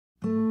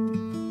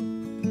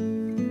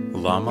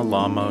Llama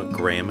Llama,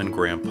 Gram and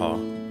Grandpa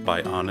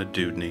by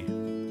Dewdney.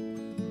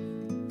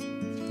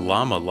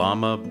 Llama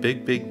Llama,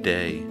 big big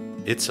day,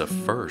 it's a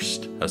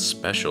first, a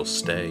special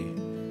stay.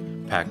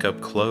 Pack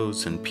up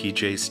clothes and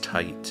PJs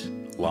tight,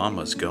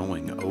 Llama's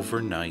going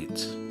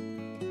overnight.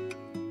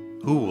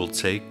 Who will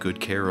take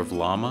good care of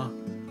Llama?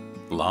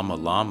 Llama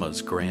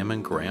Llama's Gram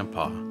and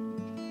Grandpa.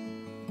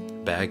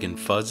 Bag and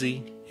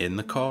Fuzzy in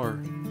the car,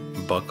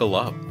 buckle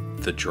up,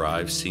 the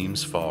drive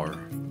seems far.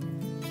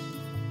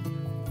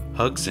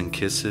 Hugs and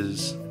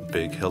kisses,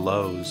 big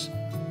hellos,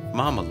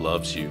 Mama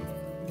loves you,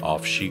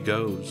 off she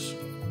goes.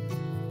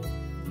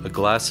 A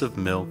glass of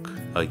milk,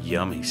 a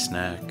yummy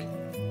snack,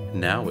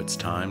 now it's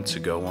time to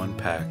go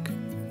unpack.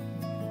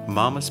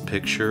 Mama's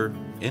picture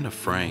in a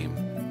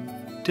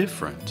frame,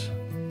 different,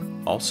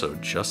 also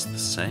just the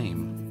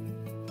same.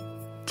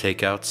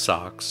 Take out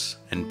socks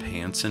and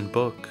pants and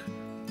book,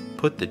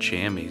 put the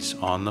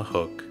jammies on the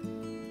hook.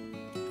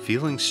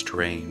 Feeling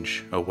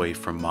strange away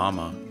from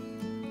Mama,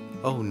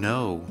 oh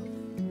no,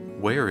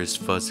 where is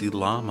Fuzzy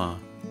Llama?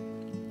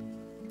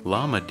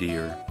 Llama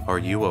dear, are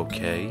you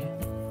okay?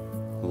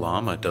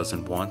 Llama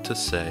doesn't want to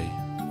say.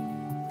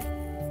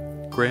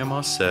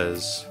 Grandma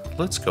says,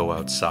 let's go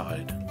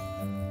outside.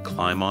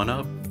 Climb on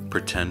up,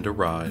 pretend to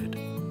ride.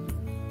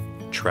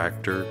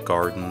 Tractor,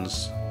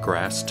 gardens,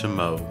 grass to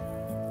mow.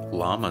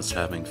 Llama's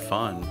having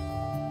fun,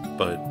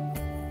 but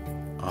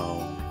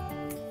oh,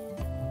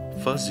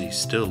 Fuzzy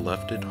still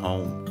left at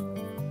home.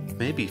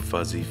 Maybe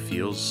Fuzzy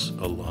feels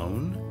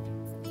alone?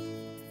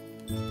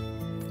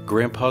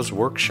 Grandpa's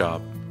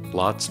workshop,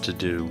 lots to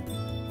do,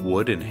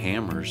 wood and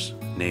hammers,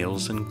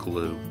 nails and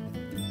glue.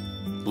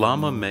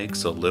 Llama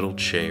makes a little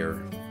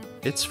chair,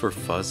 it's for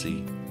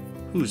Fuzzy,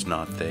 who's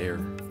not there.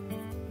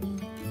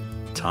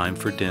 Time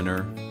for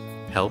dinner,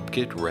 help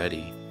get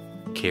ready,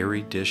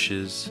 carry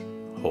dishes,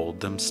 hold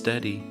them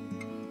steady.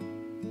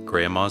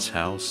 Grandma's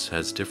house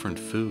has different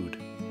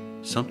food,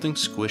 something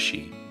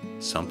squishy,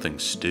 something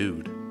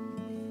stewed.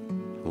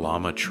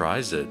 Llama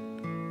tries it,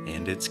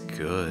 and it's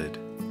good.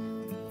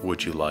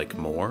 Would you like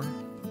more?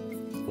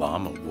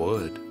 Llama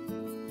would.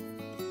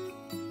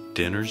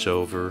 Dinner's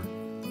over,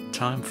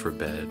 time for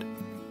bed.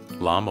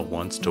 Llama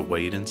wants to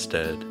wait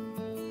instead.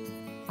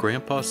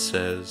 Grandpa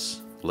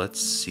says, let's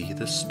see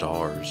the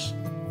stars.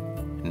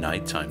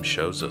 Nighttime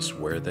shows us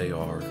where they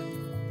are.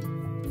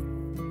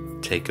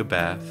 Take a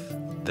bath,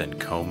 then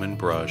comb and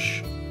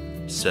brush.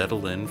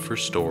 Settle in for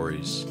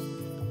stories.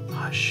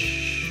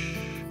 Hush.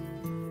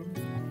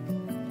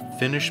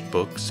 Finish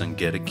books and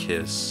get a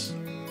kiss.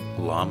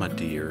 Llama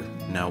dear,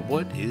 now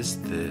what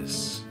is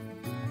this?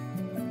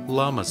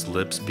 Llama's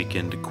lips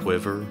begin to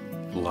quiver.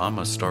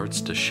 Llama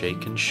starts to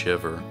shake and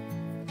shiver.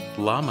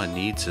 Llama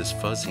needs his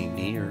Fuzzy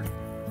near,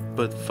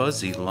 but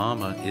Fuzzy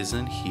Llama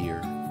isn't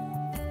here.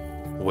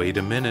 Wait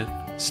a minute,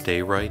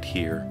 stay right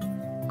here.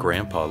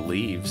 Grandpa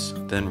leaves,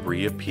 then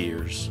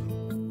reappears.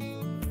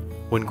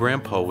 When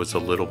Grandpa was a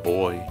little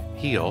boy,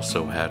 he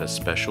also had a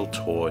special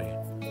toy.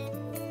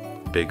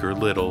 Big or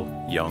little,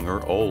 young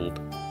or old,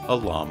 a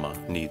llama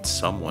needs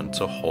someone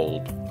to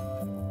hold.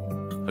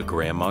 A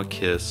grandma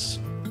kiss,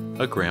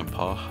 a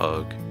grandpa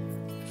hug,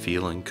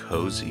 feeling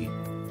cozy,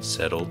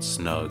 settled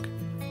snug.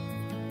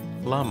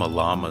 Llama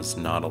Llama's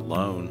not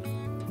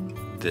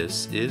alone.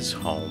 This is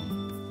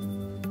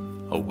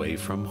home, away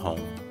from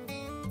home.